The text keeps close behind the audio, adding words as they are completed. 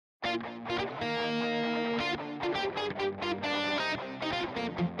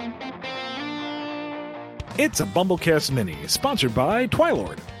It's a BumbleKast mini, sponsored by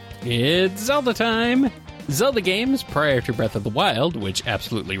Twilord. It's Zelda time! Zelda games, prior to Breath of the Wild, which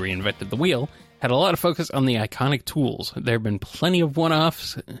absolutely reinvented the wheel, had a lot of focus on the iconic tools. There have been plenty of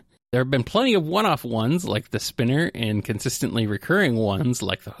one-offs. There have been plenty of one-off ones, like the spinner, and consistently recurring ones,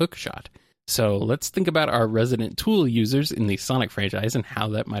 like the hook shot. So let's think about our resident tool users in the Sonic franchise and how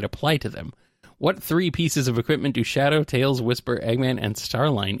that might apply to them. What 3 pieces of equipment do Shadow, Tails, Whisper, Eggman, and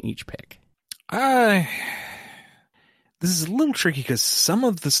Starline each pick? This is a little tricky because some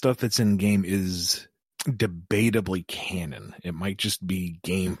of the stuff that's in game is debatably canon. It might just be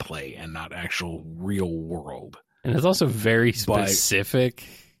gameplay and not actual real world. And it's also very specific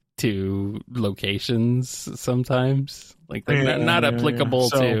to locations sometimes. Like they're not applicable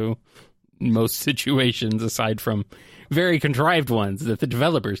to most situations aside from very contrived ones that the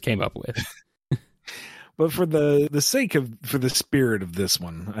developers came up with. But for the spirit of this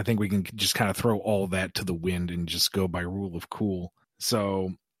one, I think we can just kind of throw all that to the wind and just go by rule of cool.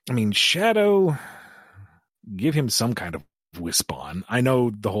 So, I mean, Shadow, give him some kind of wisp on. I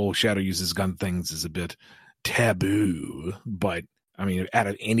know the whole Shadow uses gun things is a bit taboo, but I mean, out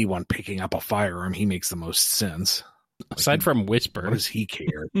of anyone picking up a firearm, he makes the most sense. Aside from Whisper. What does he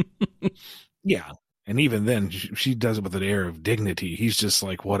care? Yeah. And even then, she does it with an air of dignity. He's just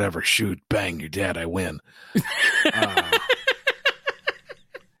like, whatever, shoot, bang, you're dead, I win.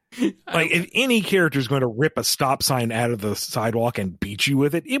 Like, if any character is going to rip a stop sign out of the sidewalk and beat you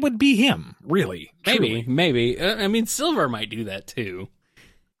with it, it would be him, really. Maybe. I mean, Silver might do that, too,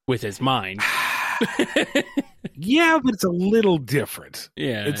 with his mind. Yeah, but it's a little different.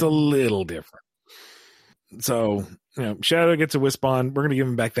 Yeah. It's a little different. So, you know, Shadow gets a wisp on. We're going to give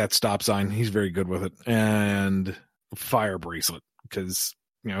him back that stop sign. He's very good with it. And fire bracelet, because,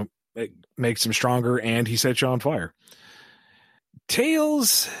 you know, it makes him stronger and he sets you on fire.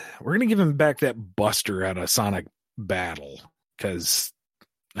 Tails, we're going to give him back that buster out of Sonic Battle, because,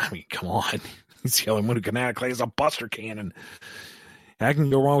 I mean, come on. He's the only one who canonically has a buster cannon. I can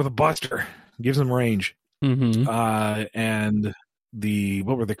go wrong with a buster. Gives him range. Mm-hmm. And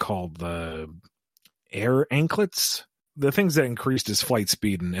what were they called? The air anklets? The things that increased his flight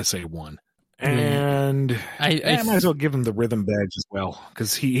speed in SA1. And I might as well give him the rhythm badge as well,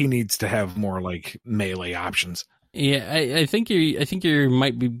 because he needs to have more like melee options. Yeah, I think you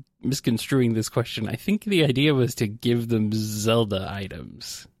might be misconstruing this question. I think the idea was to give them Zelda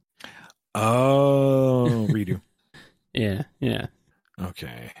items. Oh, redo. Yeah.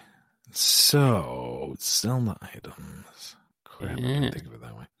 Okay. So, Zelda items. Crap, I didn't think of it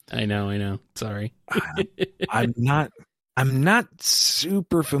that way. I know. Sorry. I'm not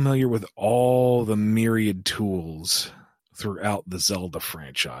super familiar with all the myriad tools throughout the Zelda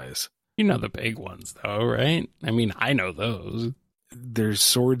franchise. You know the big ones, though, right? I mean, I know those. There's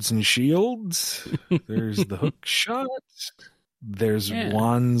swords and shields. There's the hook shot. There's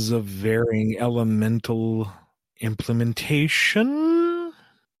wands of varying elemental implementation.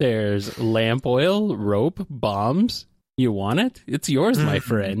 There's lamp oil, rope, bombs. You want it? It's yours, my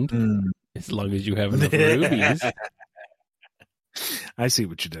friend. As long as you have enough rubies. I see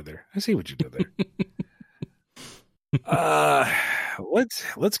what you did there.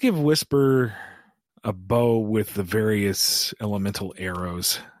 Let's give Whisper a bow with the various elemental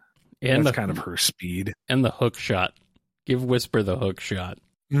arrows. And that's kind of her speed. And the hook shot. Give Whisper the hook shot.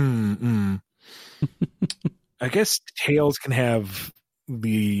 I guess Tails can have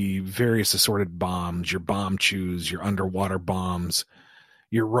the various assorted bombs, your bomb chews, your underwater bombs,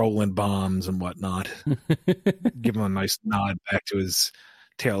 your rolling bombs and whatnot. Give him a nice nod back to his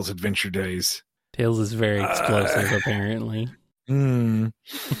Tails adventure days. Tails is very explosive, apparently.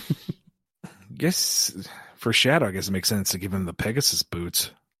 Guess for Shadow, I guess it makes sense to give him the Pegasus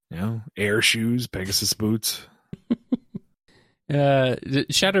boots. You know, air shoes, Pegasus boots.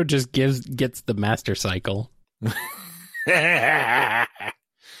 Shadow just gets the Master Cycle.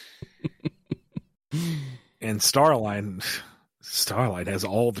 And Starline has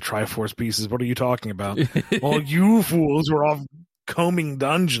all the Triforce pieces. What are you talking about? All you fools were off combing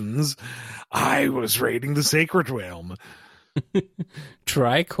dungeons. I was raiding the Sacred Realm.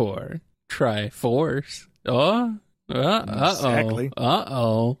 Tricore. Triforce. Oh. Exactly.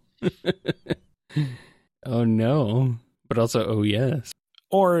 Uh-oh. Oh, no. But also, oh, yes.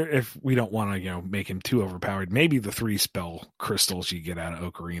 Or if we don't want to, make him too overpowered, maybe the 3 spell crystals you get out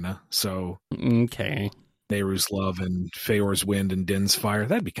of Ocarina. So, okay. Nehru's Love and Feor's Wind and Din's Fire.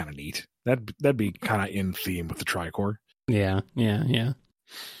 That'd be kind of neat. That'd be kind of in theme with the Tricore. Yeah.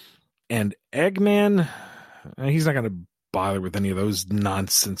 And Eggman, he's not going to bother with any of those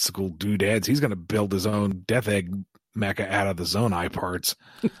nonsensical doodads. He's going to build his own Death Egg mecha out of the Zonai parts.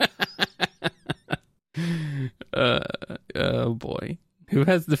 Oh boy. Who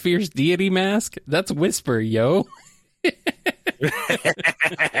has the fierce deity mask? That's Whisper, yo.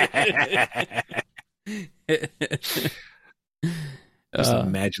 Just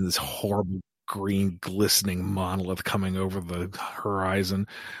imagine this horrible green glistening monolith coming over the horizon.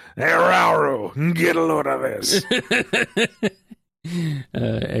 Hey, Rauru, get a load of this.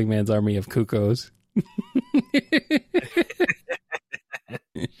 Eggman's army of cuckoos.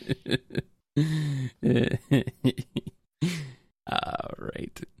 All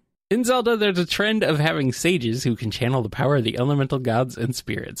right. In Zelda, there's a trend of having sages who can channel the power of the elemental gods and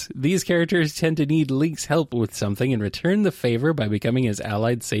spirits. These characters tend to need Link's help with something and return the favor by becoming his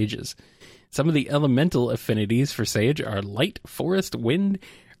allied sages. Some of the elemental affinities for sage are light, forest, wind,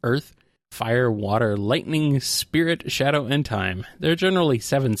 earth, fire, water, lightning, spirit, shadow, and time. There are generally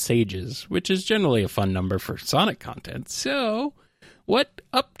 7 sages, which is generally a fun number for Sonic content. So, what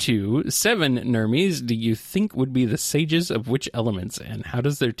up to 7 Nermies do you think would be the sages of which elements, and how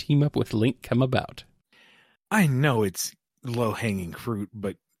does their team up with Link come about? I know it's low-hanging fruit,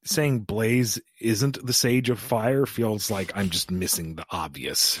 but saying Blaze isn't the sage of fire feels like I'm just missing the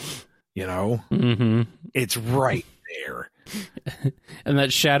obvious, you know? Mm-hmm. It's right there. And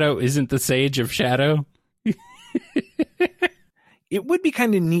that Shadow isn't the sage of shadow? It would be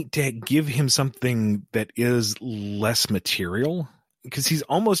kind of neat to give him something that is less material, because he's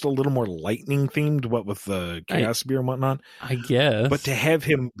almost a little more lightning themed, what with the Chaos Spear and whatnot. I guess. But to have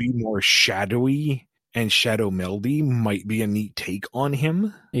him be more shadowy and shadow meldy might be a neat take on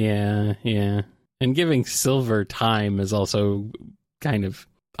him. Yeah. And giving Silver time is also kind of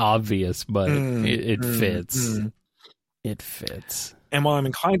obvious, but it fits. It fits. And while I'm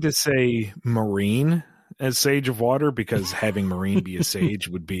inclined to say Marine as Sage of Water, because having Marine be a sage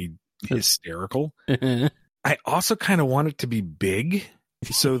would be hysterical, I also kind of want it to be big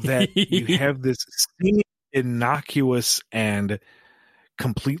so that you have this seemingly innocuous and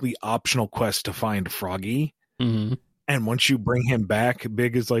completely optional quest to find Froggy. Mm-hmm. And once you bring him back,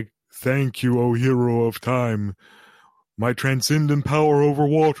 Big is like, thank you, O hero of time. My transcendent power over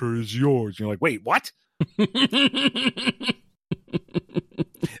water is yours. And you're like, wait, what?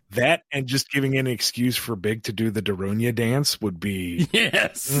 That and just giving an excuse for Big to do the Darunia dance would be...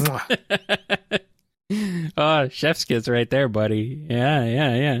 Yes. Oh, chef's kiss right there, buddy.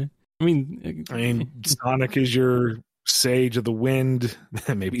 Yeah. I mean, Sonic is your sage of the wind.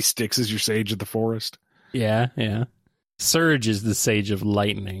 Maybe Styx is your sage of the forest. Yeah. Surge is the sage of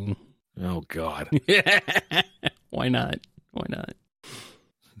lightning. Oh, God. Why not?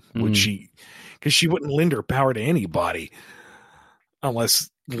 Would she? Because she wouldn't lend her power to anybody unless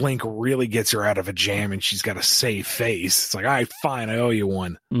Link really gets her out of a jam and she's got a safe face. It's like, all right, fine, I owe you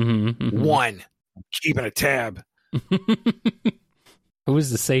one. Mm-hmm. One. I'm keeping a tab. Who is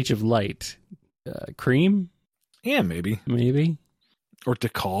the sage of light? Cream? Yeah, maybe. Or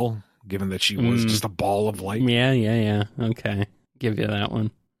Tikal, given that she was just a ball of light. Yeah. Okay. Give you that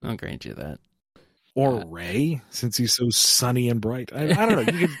one. I'll grant you that. Or Ray, since he's so sunny and bright. I don't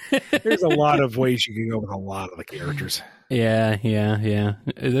know. There's a lot of ways you can go with a lot of the characters. Yeah.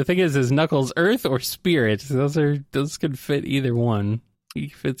 The thing is Knuckles Earth or Spirit? Those could fit either one. He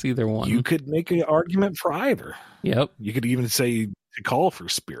fits either one. You could make an argument for either. Yep. You could even say to call for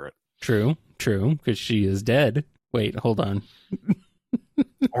Spirit. True, because she is dead. Wait, hold on.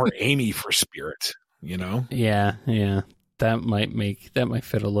 Or Amy for Spirit, you know? Yeah. That might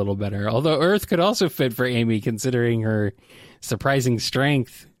fit a little better. Although Earth could also fit for Amy, considering her surprising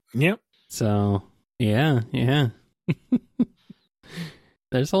strength. Yep. So, yeah.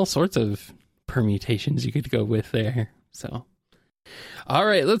 There's all sorts of permutations you could go with there. So, all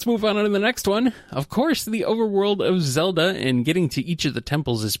right, let's move on to the next one. Of course, the overworld of Zelda and getting to each of the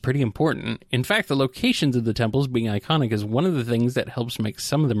temples is pretty important. In fact, the locations of the temples being iconic is one of the things that helps make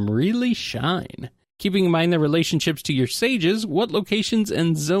some of them really shine. Keeping in mind the relationships to your sages, what locations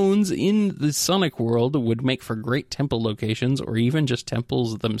and zones in the Sonic world would make for great temple locations or even just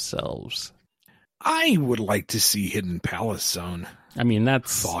temples themselves? I would like to see Hidden Palace Zone. I mean,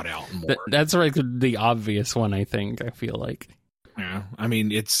 that's thought out more. That's like the obvious one, I think. I feel like. Yeah, I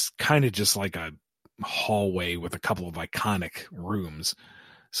mean, it's kind of just like a hallway with a couple of iconic rooms.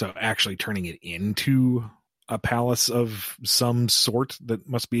 So actually turning it into a palace of some sort that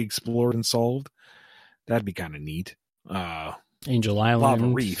must be explored and solved, that'd be kind of neat. Angel Island.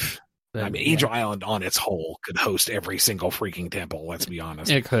 Lava Reef. Angel Island on its whole could host every single freaking temple, let's be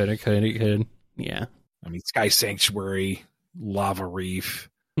honest. It could. Yeah. I mean, Sky Sanctuary, Lava Reef.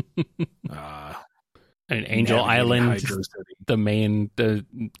 And Angel navigating Island, Hydro City. the main, the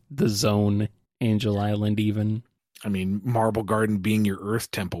zone, Angel Island even. I mean, Marble Garden being your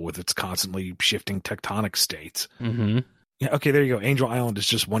Earth temple with its constantly shifting tectonic states. Mm-hmm. Yeah, okay, there you go. Angel Island is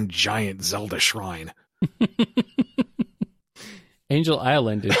just one giant Zelda shrine. Angel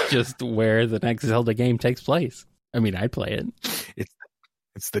Island is just where the next Zelda game takes place. I mean, I'd play it.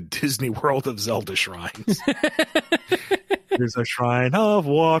 It's the Disney World of Zelda shrines. There's a shrine of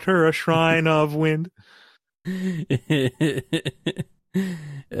water, a shrine of wind. Yep.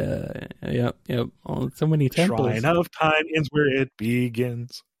 Oh, so many temples. Shrine of time ends where it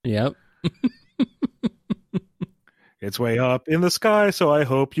begins. Yep. It's way up in the sky, so I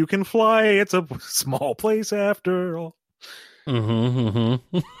hope you can fly. It's a small place after all.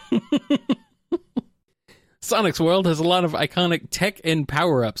 Mm-hmm. Sonic's world has a lot of iconic tech and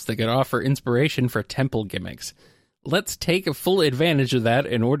power-ups that could offer inspiration for temple gimmicks. Let's take a full advantage of that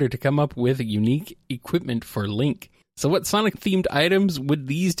in order to come up with unique equipment for Link. So what Sonic-themed items would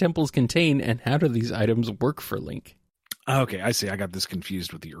these temples contain, and how do these items work for Link? Okay, I see. I got this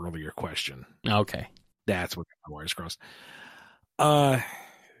confused with the earlier question. Okay. That's what got my wires crossed. I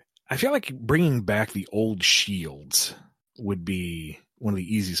feel like bringing back the old shields would be one of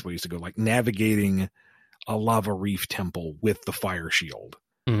the easiest ways to go, like navigating a lava reef temple with the fire shield.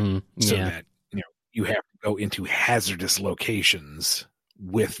 Mm-hmm. So that you have to go into hazardous locations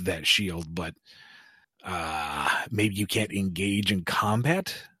with that shield, but maybe you can't engage in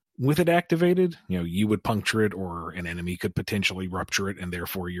combat with it activated. You would puncture it, or an enemy could potentially rupture it, and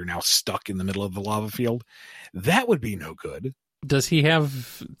therefore you're now stuck in the middle of the lava field. That would be no good. Does he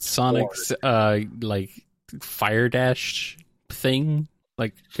have Sonic's like fire dash thing?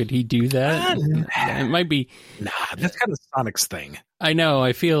 Like, could he do that? It might be. Nah, that's kind of Sonic's thing. I know.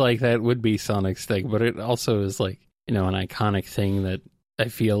 I feel like that would be Sonic's thing, but it also is like, an iconic thing that I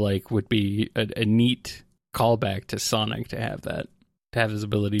feel like would be a neat callback to Sonic to have that, to have his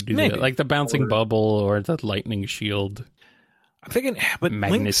ability to do that, like the bouncing bubble or the lightning shield. I'm thinking, but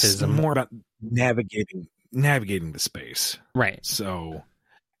magnetism. Link's more about navigating the space, right? So.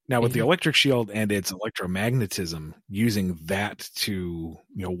 Now, with the electric shield and its electromagnetism, using that to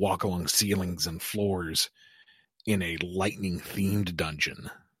walk along ceilings and floors in a lightning-themed dungeon,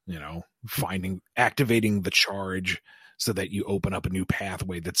 activating the charge so that you open up a new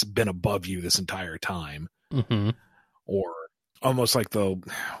pathway that's been above you this entire time, or almost like those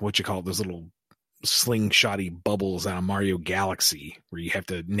little slingshotty bubbles out of Mario Galaxy, where you have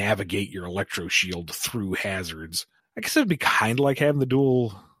to navigate your electro shield through hazards. I guess it'd be kind of like having the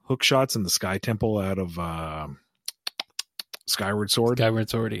dual hook shots in the Sky Temple out of Skyward Sword. Skyward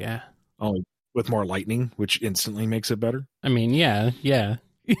Sword, yeah. Only with more lightning, which instantly makes it better. I mean, yeah.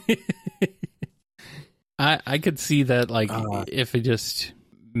 I could see that, like, if it just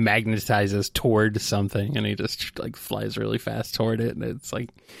magnetizes toward something and he just, like, flies really fast toward it, and it's like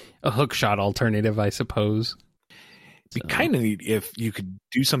a hook shot alternative, I suppose. It'd be kind of neat if you could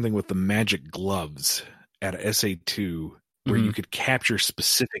do something with the magic gloves at SA2 where you could capture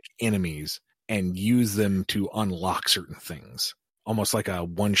specific enemies and use them to unlock certain things. Almost like a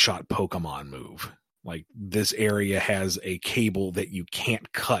one-shot Pokemon move. Like, this area has a cable that you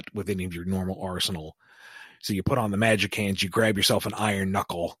can't cut with any of your normal arsenal. So you put on the magic hands, you grab yourself an iron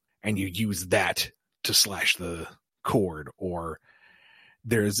knuckle, and you use that to slash the cord. Or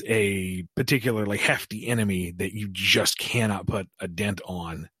there's a particularly hefty enemy that you just cannot put a dent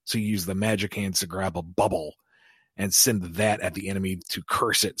on. So you use the magic hands to grab a bubble and send that at the enemy to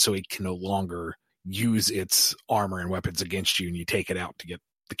curse it so it can no longer use its armor and weapons against you, and you take it out to get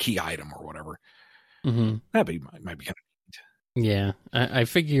the key item or whatever. Might be kind of neat. Yeah, I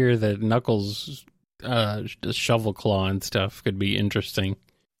figure that Knuckles' shovel claw and stuff could be interesting.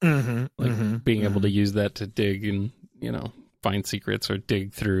 Being able to use that to dig and, find secrets or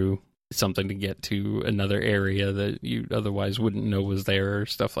dig through something to get to another area that you otherwise wouldn't know was there or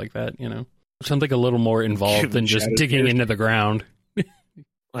stuff like that, Something a little more involved than just digging into the ground.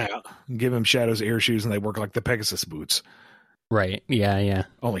 Well, give him Shadow's air shoes and they work like the Pegasus boots. Right, yeah.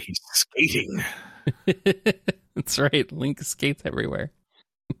 Only he's skating. That's right, Link skates everywhere.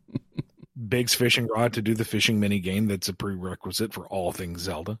 Big's fishing rod to do the fishing mini game that's a prerequisite for all things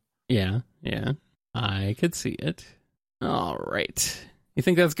Zelda. Yeah. I could see it. All right. You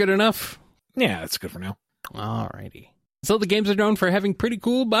think that's good enough? Yeah, that's good for now. All righty. So the games are known for having pretty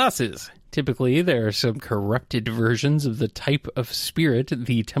cool bosses. Typically, there are some corrupted versions of the type of spirit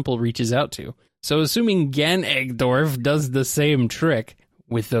the temple reaches out to. So assuming Gan-Egdorf does the same trick,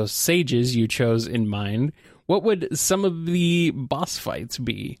 with those sages you chose in mind, what would some of the boss fights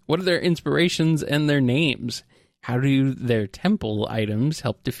be? What are their inspirations and their names? How do their temple items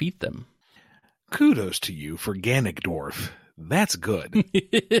help defeat them? kudos to you for Ganondorf. That's good.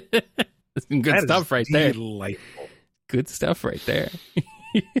 Good That stuff is right there. Delightful. Good stuff right there.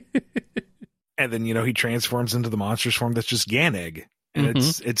 And then, he transforms into the monster's form that's just Ganeg. And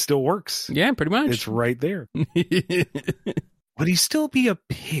it still works. Yeah, pretty much. It's right there. Would he still be a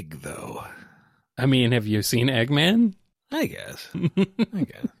pig, though? I mean, have you seen Eggman? I guess.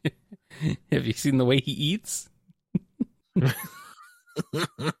 Have you seen the way he eats?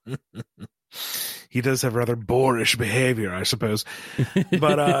 He does have rather boorish behavior, I suppose.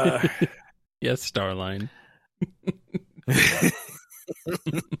 But, yes, Starline.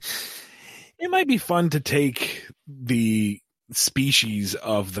 It might be fun to take the species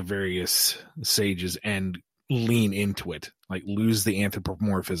of the various sages and lean into it, like lose the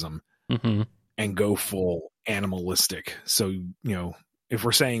anthropomorphism and go full animalistic. So, if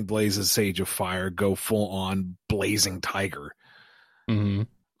we're saying Blaze is Sage of Fire, go full on blazing tiger. I'm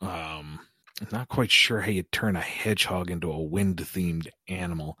not quite sure how you turn a hedgehog into a wind-themed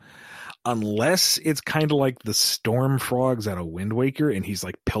animal. Unless it's kind of like the storm frogs out of Wind Waker and he's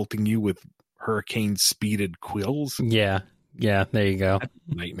like pelting you with hurricane-speeded quills. Yeah, there you go. That's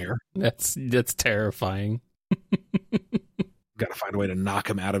a nightmare. That's terrifying. Got to find a way to knock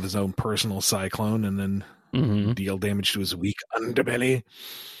him out of his own personal cyclone and then deal damage to his weak underbelly.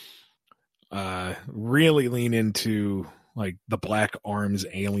 Really lean into like the Black Arms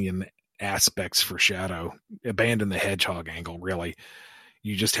alien aspects for Shadow. Abandon the hedgehog angle, really.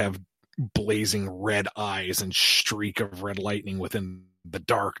 You just have blazing red eyes and streak of red lightning within the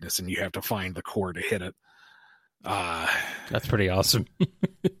darkness, and you have to find the core to hit it. That's pretty awesome.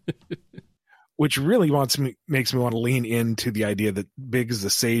 Which really makes me want to lean into the idea that Big is the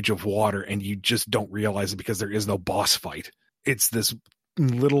Sage of Water, and you just don't realize it because there is no boss fight. It's this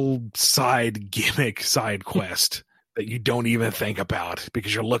little side quest that you don't even think about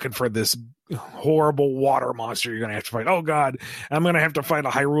because you're looking for this horrible water monster you're going to have to fight. Oh, God, I'm going to have to fight a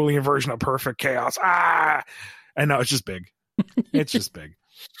Hyrulean version of Perfect Chaos. And no, it's just Big. It's just Big.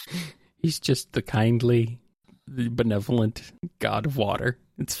 He's just the kindly, the benevolent god of water.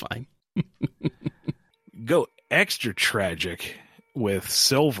 It's fine. Go extra tragic with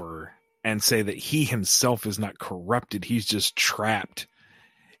Silver and say that he himself is not corrupted. He's just trapped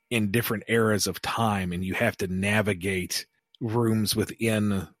in different eras of time, and you have to navigate rooms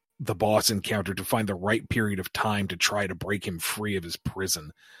within the boss encounter to find the right period of time to try to break him free of his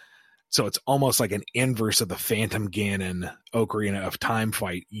prison. So it's almost like an inverse of the Phantom Ganon Ocarina of Time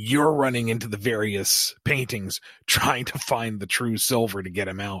fight. You're running into the various paintings trying to find the true Silver to get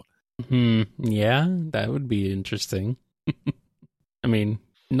him out. Yeah, that would be interesting. I mean,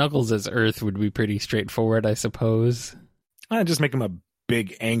 Knuckles as Earth would be pretty straightforward, I suppose. I just make him a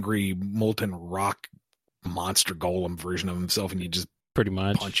big, angry, molten rock monster golem version of himself, and you just pretty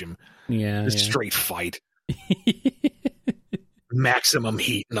much punch him. Yeah, just straight fight. Maximum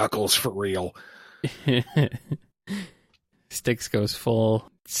heat Knuckles for real. Styx goes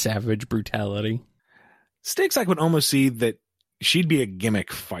full savage brutality. Styx, I could almost see that she'd be a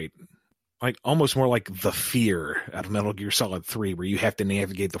gimmick fight. Like almost more like the Fear out of Metal Gear Solid 3, where you have to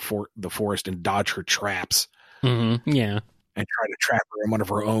navigate the forest and dodge her traps. Yeah. And try to trap her in one of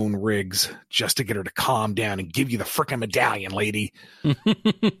her own rigs just to get her to calm down and give you the frickin' medallion, lady.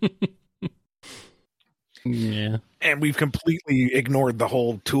 Yeah. And we've completely ignored the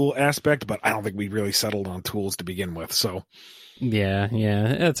whole tool aspect, but I don't think we really settled on tools to begin with, so. Yeah,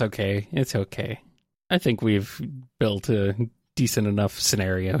 it's okay. It's okay. I think we've built a decent enough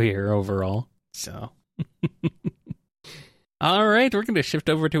scenario here overall, so. All right, we're going to shift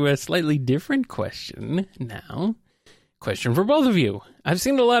over to a slightly different question now. Question for both of you. I've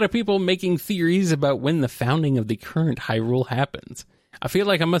seen a lot of people making theories about when the founding of the current Hyrule happens. I feel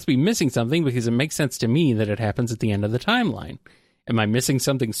like I must be missing something because it makes sense to me that it happens at the end of the timeline. Am I missing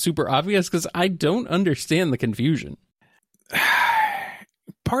something super obvious? Because I don't understand the confusion.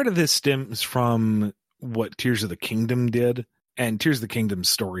 Part of this stems from what Tears of the Kingdom did. And Tears of the Kingdom's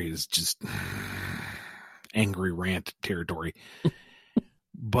story is just angry rant territory.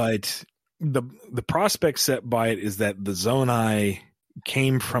 But the prospect set by it is that the Zonai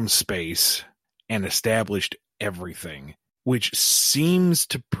came from space and established everything, which seems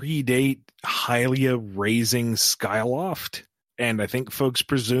to predate Hylia raising Skyloft. And I think folks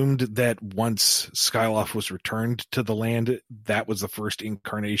presumed that once Skyloft was returned to the land, that was the first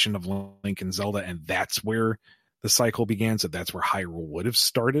incarnation of Link and Zelda, and that's where the cycle began. So that's where Hyrule would have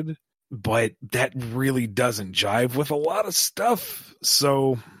started. But that really doesn't jive with a lot of stuff.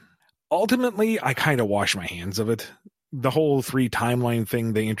 So ultimately, I kind of wash my hands of it. The whole 3 timeline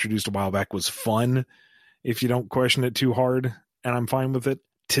thing they introduced a while back was fun if you don't question it too hard, and I'm fine with it.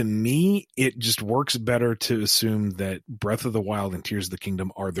 to me, it just works better to assume that Breath of the Wild and Tears of the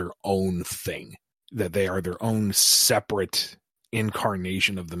Kingdom are their own thing, that they are their own separate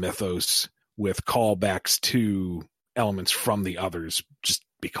incarnation of the mythos with callbacks to elements from the others just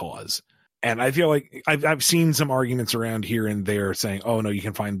because. And I feel like I've seen some arguments around here and there saying, oh, no, you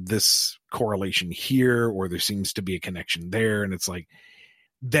can find this correlation here, or there seems to be a connection there. And it's like,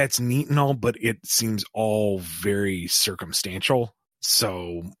 that's neat and all, but it seems all very circumstantial.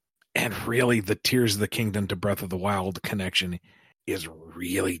 So, and really the Tears of the Kingdom to Breath of the Wild connection is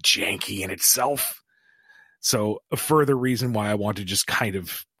really janky in itself. So a further reason why I want to just kind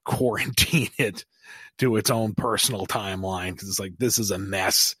of quarantine it to its own personal timeline, because it's like, this is a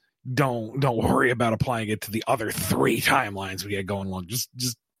mess. Don't worry about applying it to the other 3 timelines we get going along.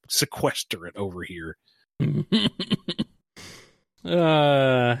 Just sequester it over here.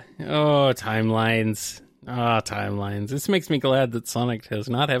 Timelines. Timelines. This makes me glad that Sonic does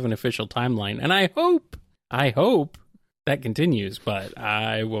not have an official timeline, and I hope that continues, but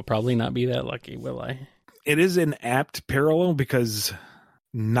I will probably not be that lucky, will I? It is an apt parallel because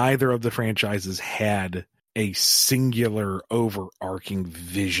neither of the franchises had a singular overarching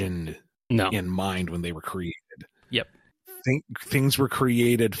vision in mind when they were created. Yep. Things were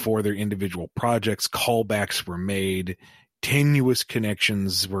created for their individual projects, callbacks were made, tenuous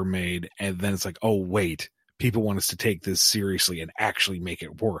connections were made, and then it's like, oh, wait, people want us to take this seriously and actually make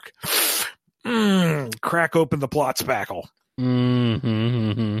it work. Crack open the plot spackle.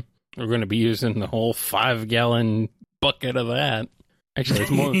 Mm-hmm. We're going to be using the whole 5-gallon bucket of that.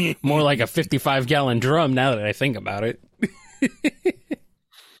 Actually, it's more like a 55-gallon drum now that I think about it.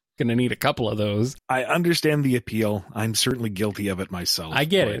 Gonna need a couple of those. I understand the appeal. I'm certainly guilty of it myself. I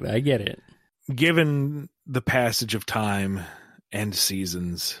get it. Given the passage of time and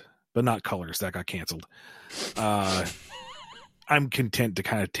seasons, but not colors, that got canceled. I'm content to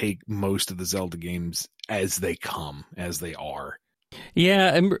kind of take most of the Zelda games as they come, as they are.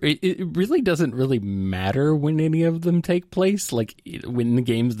 Yeah, it really doesn't really matter when any of them take place, like when the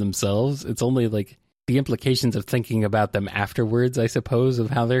games themselves. It's only like the implications of thinking about them afterwards, I suppose, of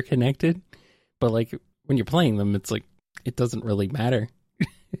how they're connected. But like when you're playing them, it's like it doesn't really matter.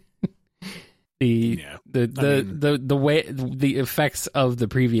 The way the effects of the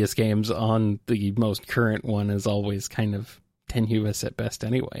previous games on the most current one is always kind of tenuous at best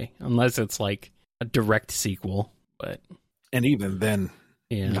anyway, unless it's like a direct sequel. And even then,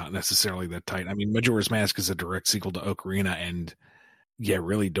 not necessarily that tight. I mean, Majora's Mask is a direct sequel to Ocarina, and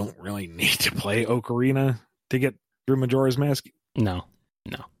really don't really need to play Ocarina to get through Majora's Mask. No.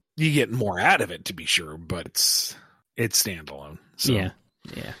 You get more out of it, to be sure, but it's standalone. So. Yeah.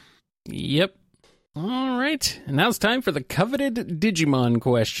 Yep. All right. And now it's time for the coveted Digimon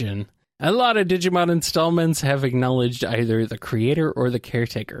question. A lot of Digimon installments have acknowledged either the creator or the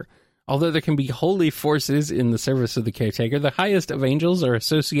caretaker. Although there can be holy forces in the service of the caretaker, the highest of angels are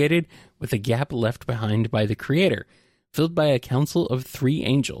associated with a gap left behind by the creator, filled by a council of 3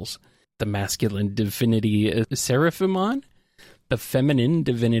 angels: the masculine divinity Seraphimon, the feminine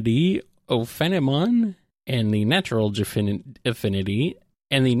divinity Ophanimon, and the natural divinity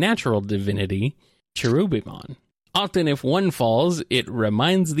Cherubimon. Often, if one falls, it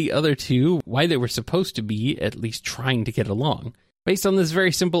reminds the other 2 why they were supposed to be at least trying to get along. Based on this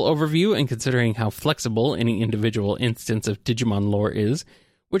very simple overview, and considering how flexible any individual instance of Digimon lore is,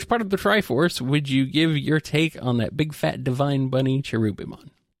 which part of the Triforce would you give your take on that big fat divine bunny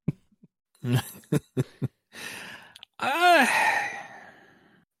Cherubimon?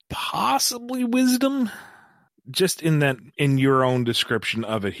 Possibly wisdom. Just in your own description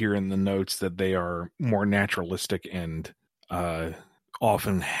of it here in the notes, that they are more naturalistic and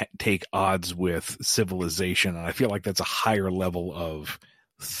often take odds with civilization. And I feel like that's a higher level of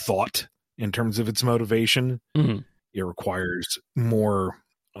thought in terms of its motivation. Mm-hmm. It requires more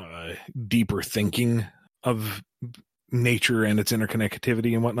deeper thinking of nature and its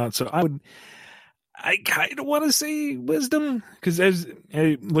interconnectivity and whatnot. So I kind of want to say wisdom, because as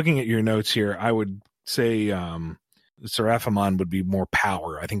looking at your notes here, I would say Seraphimon would be more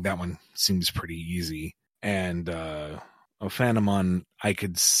power. I think that one seems pretty easy. And Ophanimon I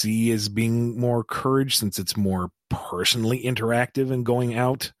could see as being more courage, since it's more personally interactive and going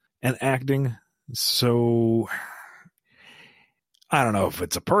out and acting. So I don't know if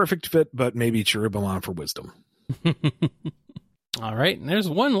it's a perfect fit, but maybe Cherubimon for wisdom. All right, and there's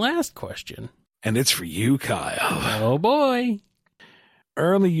one last question. And it's for you, Kyle. Oh boy.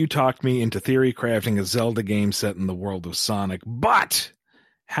 Early you talked me into theory crafting a Zelda game set in the world of Sonic, but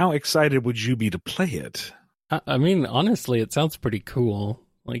how excited would you be to play it? I mean, honestly, it sounds pretty cool.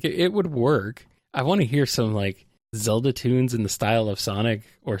 Like, it would work. I want to hear some, like, Zelda tunes in the style of Sonic,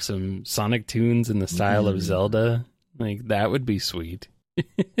 or some Sonic tunes in the style of Zelda. Like, that would be sweet.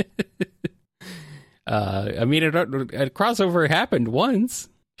 I mean, a crossover happened once,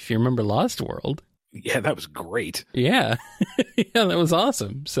 if you remember Lost World. Yeah, that was great. Yeah. Yeah, that was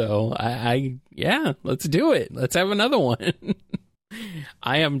awesome. So, yeah, let's do it. Let's have another one.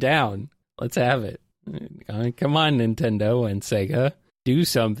 I am down. Let's have it. Come on, Nintendo and Sega. Do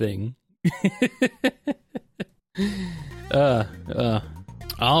something.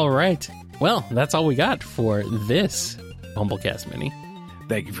 All right. Well, that's all we got for this BumbleKast Mini.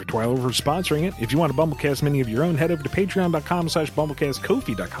 Thank you for Twilight for sponsoring it. If you want a BumbleKast Mini of your own, head over to patreon.com/BumbleKast,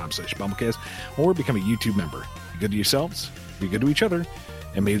 Ko-fi.com/BumbleKast, or become a YouTube member. Be good to yourselves, be good to each other,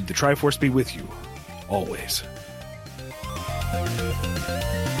 and may the Triforce be with you always.